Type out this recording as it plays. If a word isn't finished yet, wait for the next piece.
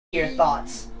your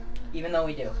thoughts, even though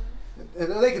we do.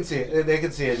 They can see it. They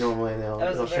can see it normally.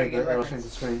 They'll shrink the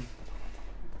screen.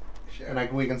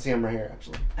 And we can see them right here,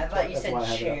 actually. I thought you said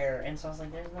share, and so I was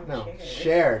like, there's no share.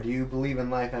 Share. Do you believe in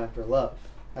life after love?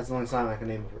 That's the only song I can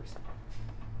name of hers.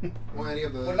 What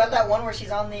about that one where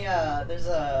she's on the, there's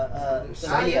a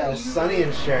Sunny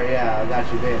and Cher, yeah, I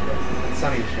got you, babe. It's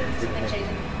Sunny and Cher.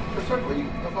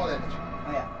 I'll follow that image.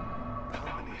 Oh, yeah.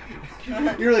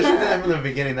 You really should have done that from the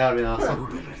beginning, that would be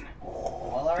awesome.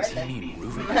 Well, alright then.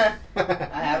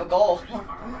 I have a goal.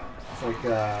 It's like,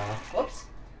 whoops.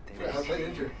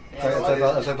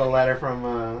 It's like the letter from,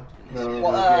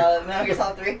 Metal Gear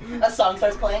Solid 3, a song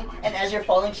starts playing, and as you're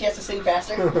falling, she has to sing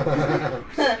faster.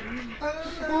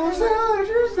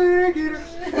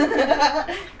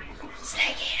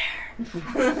 Snake Eater!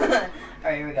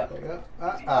 Alright, here we go.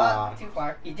 Too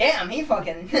far. Damn, he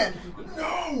fucking...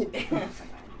 No!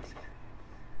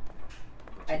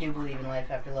 I do believe in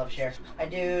life after love, Cher. I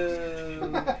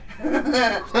do...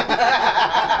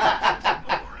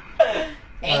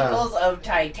 Ankles of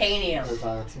titanium.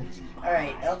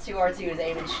 Alright, L2, R2 is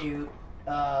aim and shoot.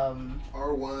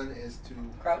 R1 is to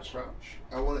crouch.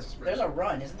 L1 is to sprint. There's a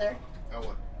run, isn't there?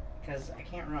 L1. Because I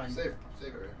can't run. Save it.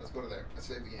 Let's go to there. Let's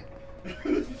save the game.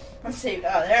 Let's save.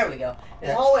 Oh, there we go.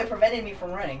 This hallway prevented me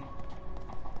from running.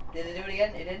 Did it do it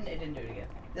again? It didn't. It didn't do it again.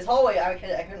 This hallway, I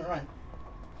couldn't run.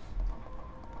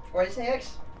 Where did you say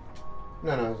X?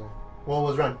 No. What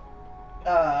was run?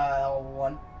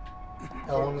 L1.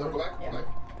 L1 was go back. Yeah.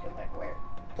 Go back where?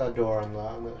 The door on the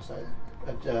other side.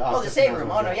 The save room.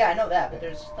 Oh no, yeah, I know that. But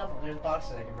there's stuff. There's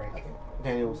boxes I can break.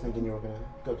 Daniel was thinking you were gonna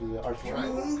go to the R2.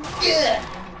 Yeah.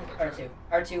 R2.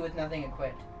 R2 with nothing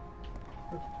equipped.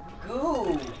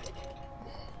 Goo.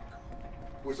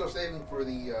 We're still saving for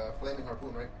the flaming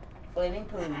harpoon, right? Flaming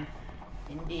poon.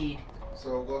 Indeed.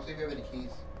 So go see if you have any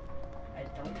keys. I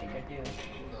don't think I do.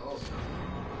 No.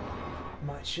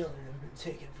 My children have been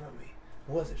taken from me.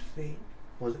 Was it fate?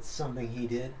 Was it something he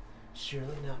did?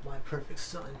 Surely not my perfect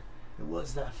son. It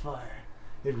was that fire.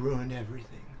 It ruined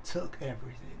everything. Took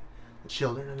everything. The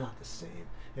children are not the same,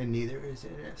 and neither is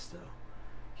Ernesto.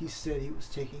 He said he was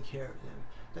taking care of them,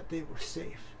 that they were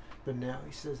safe, but now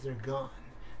he says they're gone.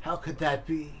 How could that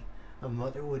be? A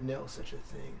mother would know such a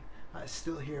thing. I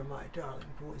still hear my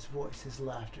darling boy's voice, his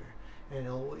laughter, and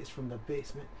always from the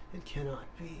basement. It cannot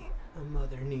be. A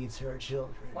mother needs her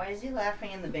children. Why is he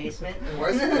laughing in the basement?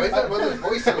 Why is that mother's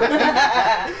voice so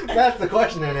That's the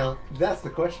question, Daniel. That's the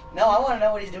question. No, I want to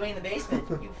know what he's doing in the basement.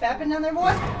 You fapping down there,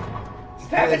 boy? You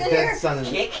fapping in here?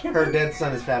 Her dead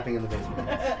son is fapping in the basement.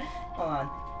 Hold on.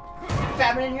 You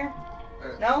fapping in here?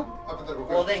 No?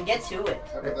 Well, then get to it.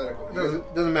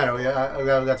 Doesn't matter. We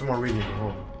got some more reading to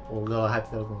do. We'll go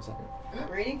hypothetical in a second.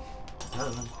 Reading? I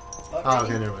don't know. Oh,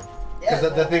 okay, never mind. Yeah,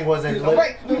 the thing wasn't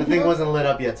lit. The thing wasn't lit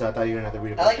up yet, so I thought you were gonna have to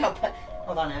read it. I like how.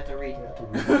 Hold on, I have to read.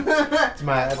 That's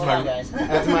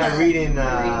my reading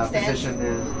position.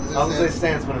 Yeah. I'll say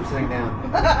stance when I'm sitting down.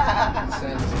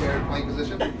 Stand scared playing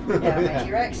position. Yeah, my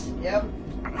T-Rex. Yep.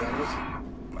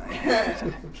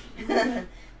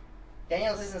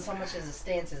 Daniel's isn't so much as a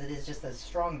stance as it is just a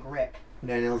strong grip.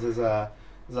 Daniel's is a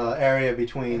area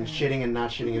between shitting and not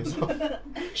shitting himself.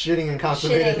 Shitting and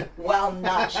constipated. Shitting while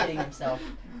not shitting himself.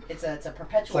 It's a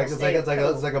perpetual state. It's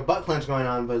like a butt clench going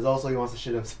on, but it's also he wants to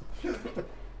shit himself.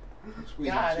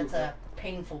 God, that's a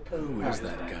painful poo. Who is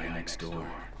that guy next door?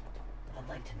 I'd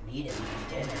like to meet him for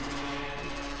dinner.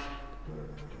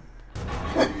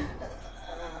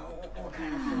 What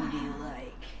kind of food do you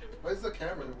like? Why is the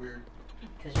camera weird?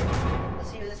 Let's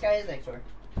see who this guy is next door.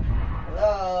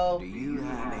 Hello? Do you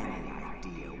have any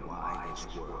idea why this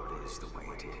world is the way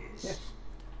it is? Yes.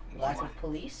 Lack of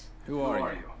police? Who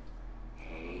are you?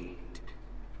 Hate.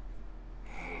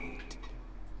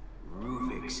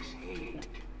 Rubik's hate.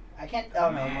 I can't. Oh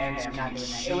no, okay, I'm not doing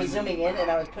that. It was zooming in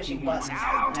and I was pushing buttons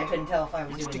and I couldn't tell if I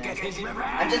was doing that.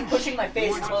 I'm just pushing my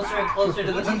face closer and closer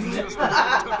to the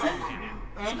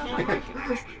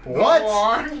What?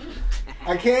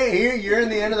 I can't hear you. You're in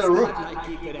the end of the room.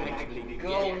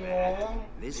 Go on.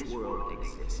 This world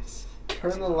exists.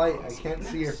 Turn the light. I can't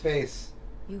see your face.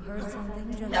 You heard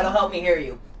something? That'll help me hear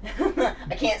you.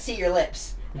 I can't see your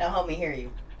lips. That'll help me hear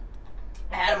you.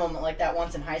 I had a moment like that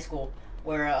once in high school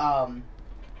where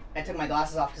I took my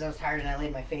glasses off because I was tired and I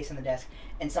laid my face on the desk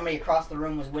and somebody across the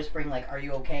room was whispering like, "Are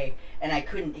you okay?" And I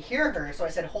couldn't hear her, so I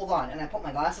said, "Hold on." And I put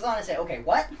my glasses on and said, "Okay,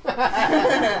 what?"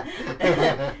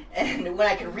 And when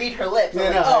I could read her lips, I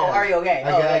was like, "Oh, are you okay?"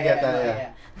 I get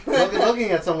that.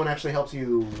 Looking at someone actually helps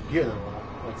you hear them a lot.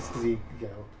 That's because you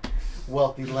know,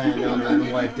 wealthy landowner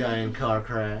and wife die in car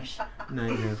crash.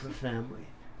 Nightmare for family.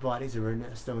 Bodies of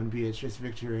Ernesto and Beatrice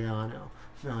Victoriano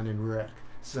found in wreck.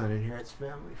 Son inherits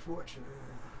family fortune.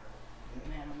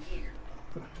 Metal Gear.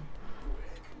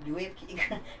 Do we have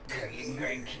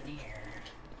Greg Kinnear?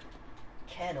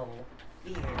 Kettle,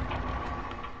 beer,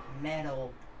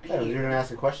 metal, beer. Hey, you're gonna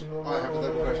ask a question? Oh, I have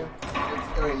a question.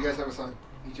 Alright, you guys have a son.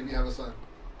 Each of you have a son.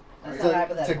 That's not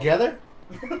hypothetical. Together?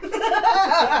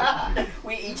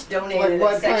 We each donated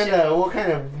Like a section. what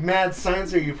kind of mad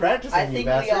science are you practicing? I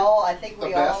think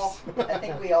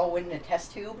we all went in a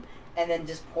test tube and then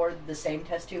just poured the same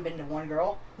test tube into one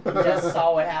girl and just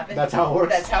saw what happened. That's how it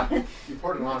works. That's how it. You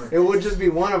poured it on her. It would just be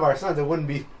one of our sons. It wouldn't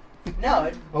be.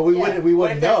 No. Well, we yeah. wouldn't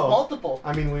What if there's know. multiple?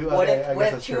 I mean, What I if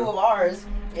guess that's two true. of ours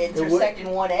intersect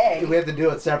in one egg? We have to do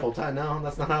it several times. No,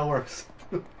 that's not how it works.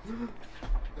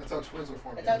 That's how twins are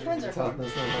formed. That's how twins are That's not formed.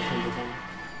 how twins are formed.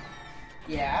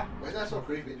 Yeah. Why is that so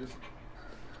creepy? Just.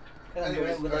 Because I'm doing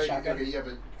it with a alright, shotgun. okay,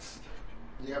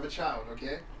 you have a child,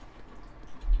 okay?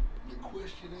 The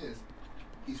question is,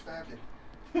 he's fapping.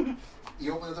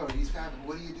 You open the door, he's fapping.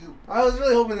 What do you do? I was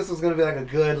really hoping this was going to be like a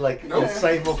good, like, Nope.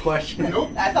 insightful question. Nope.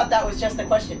 I thought that was just a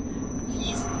question.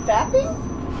 He's fapping?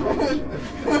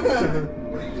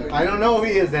 What are you doing? I don't know who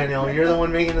he is, Daniel. You're the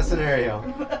one making the scenario.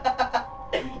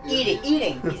 Eating.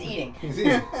 He's eating. He's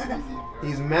eating.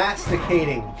 He's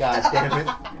masticating. God damn it!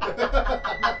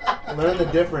 Learn the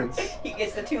difference. He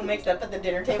gets the two mixed up at the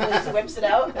dinner table. He just whips it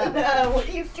out. What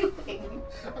are you doing?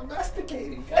 I'm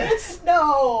masticating.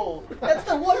 No, that's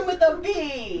the one with a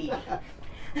B.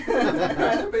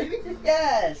 Masturbating?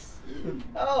 Yes.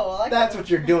 Oh, I like That's that. what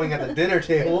you're doing at the dinner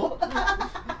table,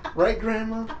 right,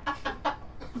 Grandma?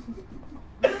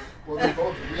 Well, they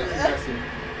both really messy.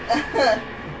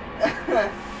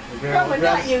 Grandma,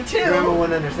 not you too. Grandma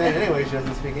wouldn't understand anyway. She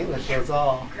doesn't speak English, so it's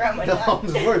all Grandma, all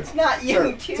his words. not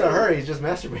you too. To her, he's just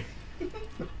masturbating.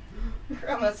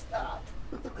 Grandma, stop.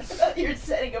 You're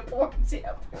setting a poor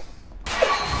example.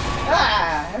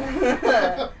 Ah!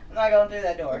 I'm not going through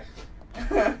that door.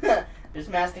 There's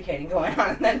masticating going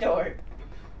on in that door.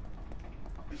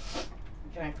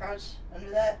 Can I crouch under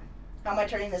that? How am I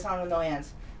turning this on with no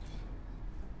hands?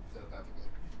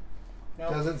 No.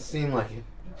 Doesn't seem like it.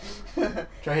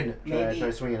 Try hitting it.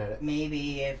 Try swinging at it.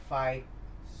 Maybe if I...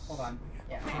 Hold on.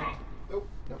 Yeah. Nope.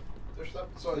 There's stuff.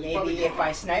 So you Maybe probably if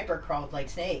I sniper crawled like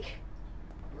Snake.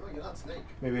 No, you're not Snake.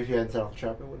 Maybe if you hadn't set off the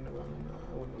trap, it wouldn't have gone.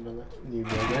 I wouldn't have done that. You'd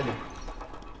be again.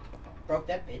 Broke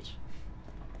that bitch.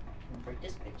 And break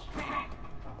this bitch.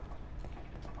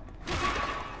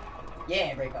 Oh.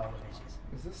 Yeah, break all the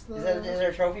bitches. Is this the? Is there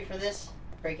a trophy for this?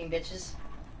 Breaking bitches?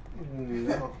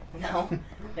 No. No,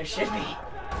 there should be.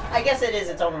 I guess it is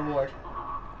its own reward.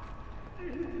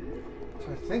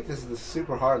 So I think this is the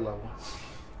super hard level.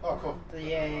 Oh, cool.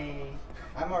 Yay.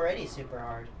 I'm already super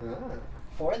hard Ah.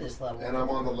 for this level. And I'm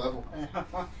on the level.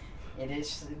 It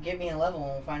is. Give me a level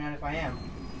and we'll find out if I am.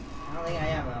 I don't think I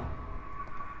am though.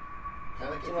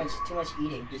 Too much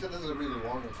eating. You said this is a really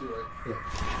long one too, right? Yeah.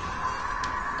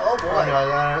 Oh boy. Oh,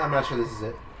 no, I'm not sure this is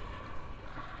it.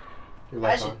 Your I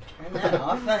light's should on. turn that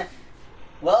off.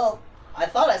 Well, I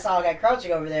thought I saw a guy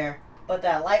crouching over there, but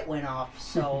that light went off,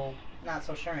 so not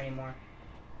so sure anymore.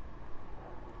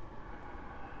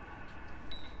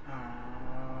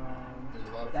 There's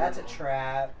a lot of That's a people.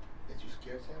 trap. Did you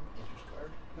scare Sam? Did you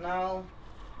scared? No,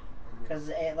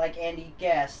 because like Andy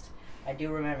guessed, I do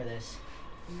remember this.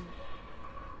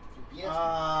 Yes.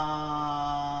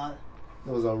 It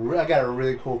was I got a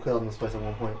really cool kill in this place at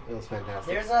one point. It was fantastic.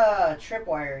 There's a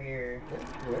tripwire here. Yeah,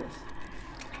 there is.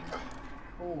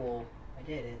 Cool. I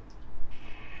did it.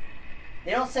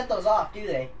 They don't set those off, do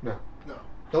they? No. No.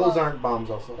 Those aren't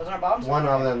bombs also. Those aren't bombs? One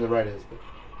on the right is, but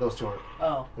those two aren't.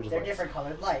 Oh, They're just they're lights. different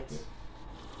colored lights.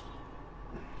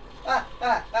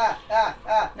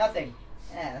 Yeah. Nothing.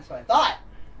 Yeah, that's what I thought.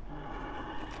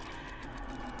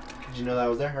 Did you know that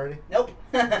was there already? Nope.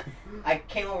 I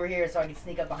came over here so I could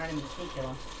sneak up behind him and sneak kill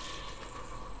him.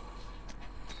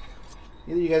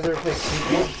 Either you guys ever play Sneak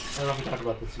King? I don't know if we talked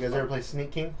about this. You guys ever play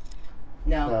Sneak King?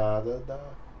 No. The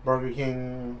Burger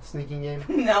King sneaking game?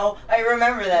 No, I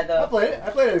remember that though. I played it. I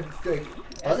played it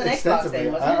was an Xbox extensively.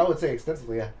 thing, wasn't it? I would say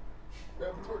extensively, yeah.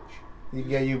 Grab a torch.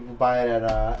 You buy it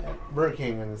at Burger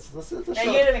King, and it's a No, short. you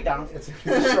get it at McDonald's. It's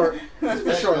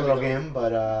a short, little game,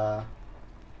 but I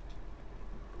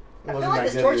it feel wasn't like that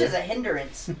this good torch either. is a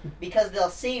hindrance because they'll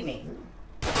see me.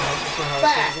 That's not how it's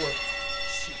Back. supposed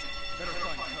to work.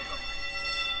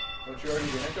 Don't you already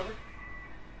get it covered?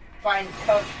 Find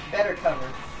better cover.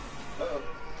 Uh-oh.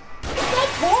 It's that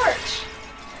torch!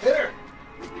 Hit her!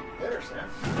 Hit her, Sam.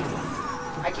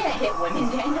 I can't hit women,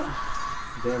 Daniel.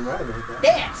 Damn right, I hit that.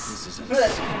 Dance!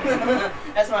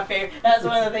 That's my favorite. That's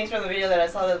one of the things from the video that I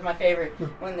saw that was my favorite.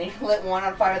 When they lit one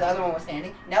on fire, the other one was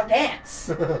standing. Now dance!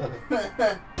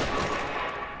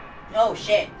 Oh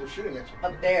shit! They're shooting at you.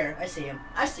 Up there, I see him.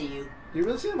 I see you. Do you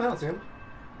really see him? I don't see him.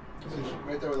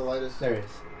 Right there where the light is. There he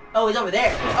is. Oh, he's over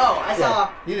there. Oh, I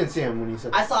saw. You didn't see him when you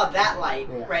said. I saw that light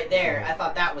Yeah. right there. I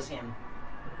thought that was him.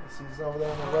 He's over there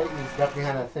on the right. He's ducked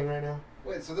behind that thing right now.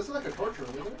 Wait, so this is like a torture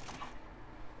room,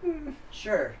 isn't it?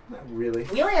 Sure. Not really.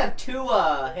 We only have 2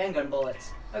 handgun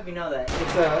bullets. I hope you know that.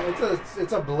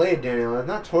 It's a blade, Daniel. It's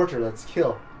not torture. That's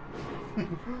kill.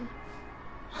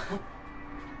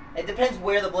 It depends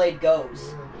where the blade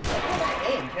goes.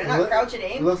 Aim. Can I not crouch and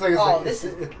aim? It looks like it's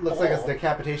this it looks like it's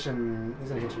decapitation. He's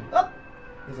gonna hit you. Oh.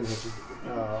 He's gonna hit you.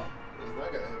 He's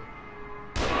not gonna hit.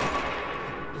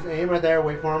 Just aim right there.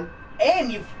 Wait for him. Aim,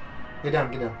 you. Get down.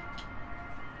 Get down.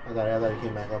 I thought he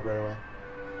came back up right away.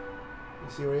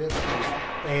 You see where he is? Just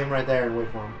aim right there and wait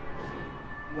for him.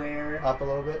 Where? Up a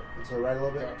little bit. To the right a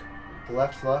little bit. Duck. To the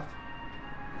left. To the left.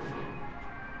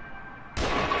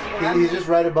 He's just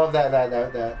right above that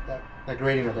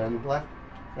grating right there. On the left.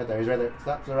 Right there. He's right there.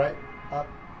 Stop. To the right. Up.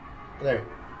 There.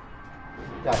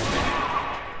 Got him.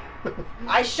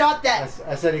 I shot that.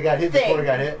 I said he got hit thing. before he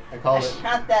got hit. I I called it.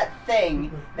 shot that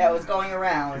thing that was going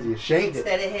around You shanked it.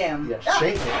 instead of him. Yeah, Ah!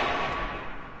 shanked it.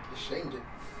 You shamed it.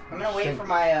 I'm gonna wait for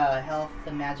my health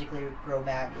to magically grow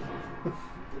back. Go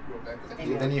back.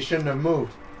 Maybe Then you shouldn't have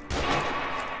moved.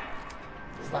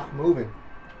 Stop moving.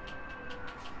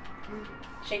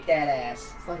 Shake that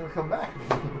ass. It's not gonna come back.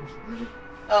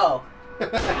 Oh.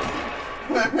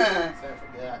 Except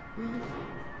for that.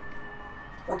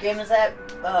 What game is that?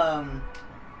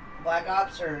 Black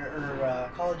Ops or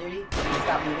Call of Duty? You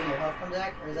stop moving, your health comes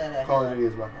back? Or is that a Call of Halo? Duty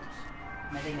is Black Ops.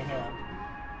 Am I thinking a Halo?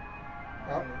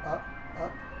 Up.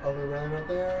 Over running right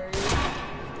there.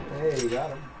 Hey, you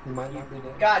got him. He might not be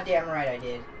dead. Goddamn right I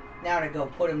did. Now to go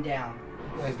put him down.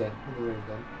 No, he's dead. He's already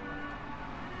dead.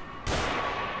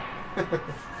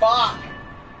 Fuck!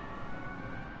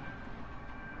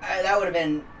 That would have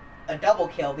been a double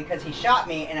kill because he shot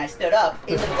me and I stood up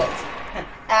into the bullets.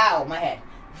 Ow, my head.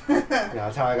 Yeah,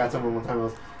 that's how I got someone one time. It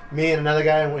was me and another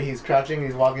guy, and when he's crouching,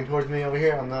 he's walking towards me over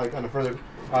here. I'm like on a further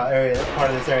part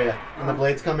of this area, and the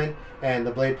blades come in, and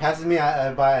the blade passes me.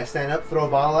 I stand up, throw a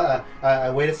bottle. I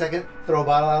wait a second, throw a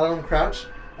bottle out at him, crouch.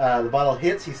 The bottle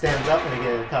hits. He stands up, and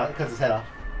again cuts his head off.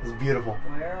 It's beautiful.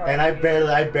 Where are And you?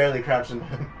 I barely crouched in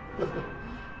him. It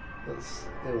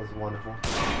was wonderful.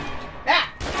 Ah!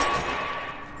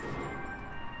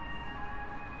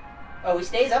 Oh, he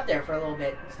stays up there for a little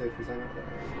bit. Stay for a second.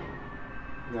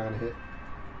 Not gonna hit.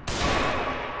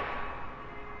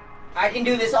 I can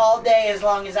do this all day as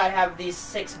long as I have these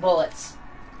 6 bullets.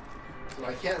 So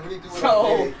I can't really do it all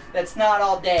So, day. that's not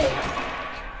all day.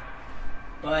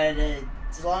 But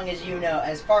as long as you know,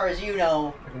 as far as you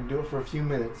know, I can do it for a few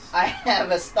minutes. I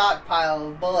have a stockpile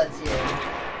of bullets here.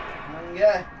 I'm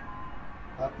good.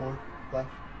 Up more, left.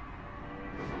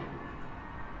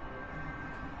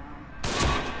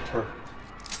 Perfect.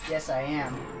 Yes, I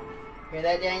am. Hear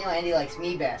that, Daniel? Andy likes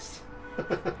me best for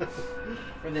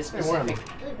this Hey, where am I?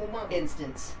 specific Hey, well, my-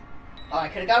 instance. Oh, I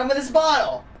could have got him with this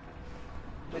bottle.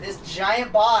 With this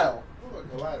giant bottle. Oh, look,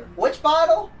 a ladder. Which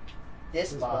bottle?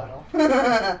 This This bottle. What's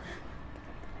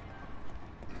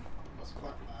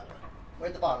flat ladder?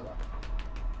 Where'd the bottle go?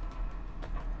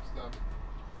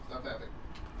 Stop having.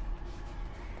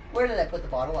 Where did I put the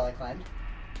bottle while I climbed?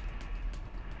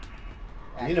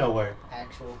 You know where.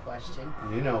 Actual question.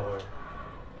 You know where.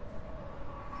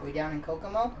 We down in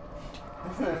Kokomo?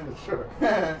 Sure.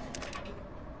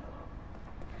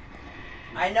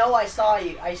 I know I saw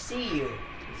you. I see you.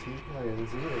 Is he? Oh, yeah, this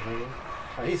is it.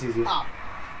 Oh, he sees you. Ah,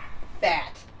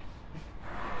 bat.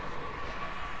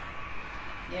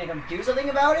 You gonna come do something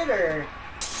about it, or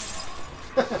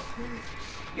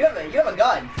you have a gun? You have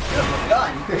a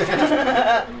gun.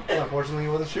 Well, unfortunately, he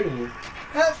wasn't shooting you.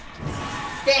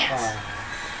 Dance.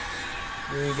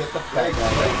 You get the fat guy.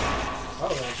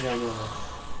 Oh, actually, I know.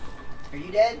 Are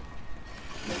you dead?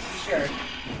 You sure?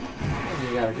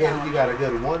 You got a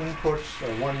good one torch or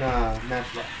one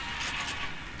match left.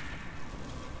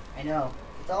 I know.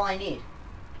 That's all I need.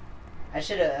 I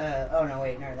should have. Oh no,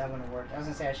 wait, no, that wouldn't have worked. I was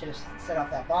gonna say I should have set off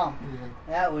that bomb.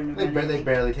 That wouldn't have been. They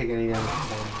barely take any damage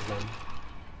from them.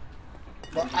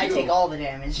 Well, I take all the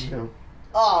damage. You know.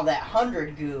 Oh, that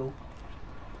 100 goo.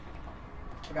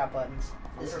 Forgot buttons.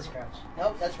 This is crouch.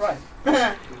 Nope, that's run.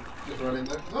 Just run in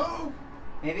there. No!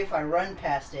 Maybe if I run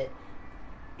past it,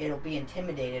 it'll be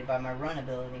intimidated by my run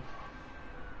ability.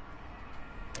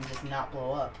 And just not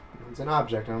blow up. It's an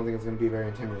object. I don't think it's going to be very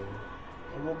intimidating.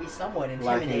 It will be somewhat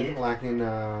intimidated. Lacking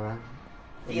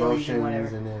Feelings and whatever.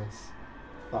 emotions and his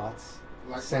thoughts.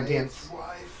 Like Sentience.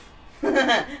 my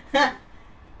ex-wife.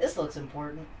 This looks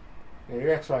important. Yeah,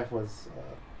 your ex-wife was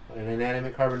an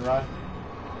inanimate carbon rod.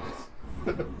 Yes.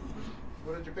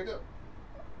 What did you pick up?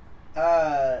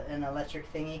 An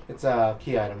electric thingy. It's a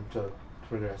key item to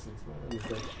progress in the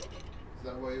stage. Is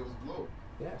that why it was blue?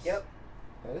 Yes. Yep.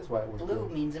 That is why it was Blue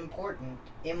means important.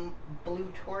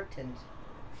 Blue-tortent.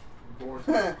 Bored.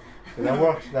 that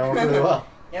worked really well.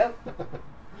 Yep.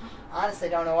 Honestly,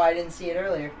 don't know why I didn't see it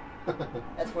earlier.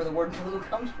 That's where the word blue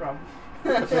comes from.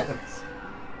 Well,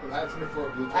 that's before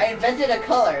blue. I invented a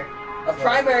color. A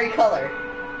primary color.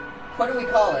 What do we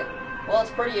call it? Well,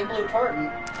 it's pretty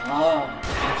blue-tortent. Oh.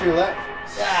 To your left.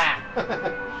 Ah.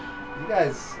 You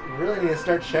guys really need to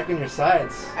start checking your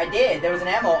sides. I did. There was an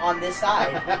ammo on this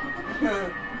side.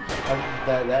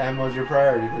 The ammo's your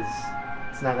priority because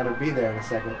it's not going to be there in a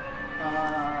second.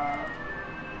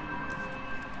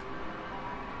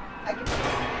 I can...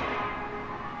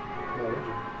 Why would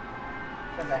you?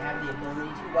 Because I have the ability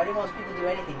to. Why do most people do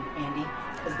anything, Andy?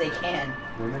 Because they can.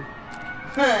 Women?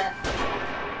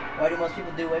 Why do most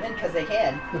people do women? Because they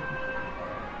can.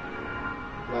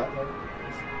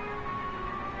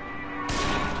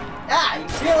 Ah, you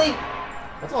really?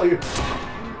 That's all you.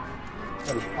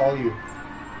 That is all you.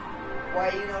 Why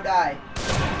you no die?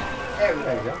 There we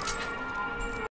There you go. go.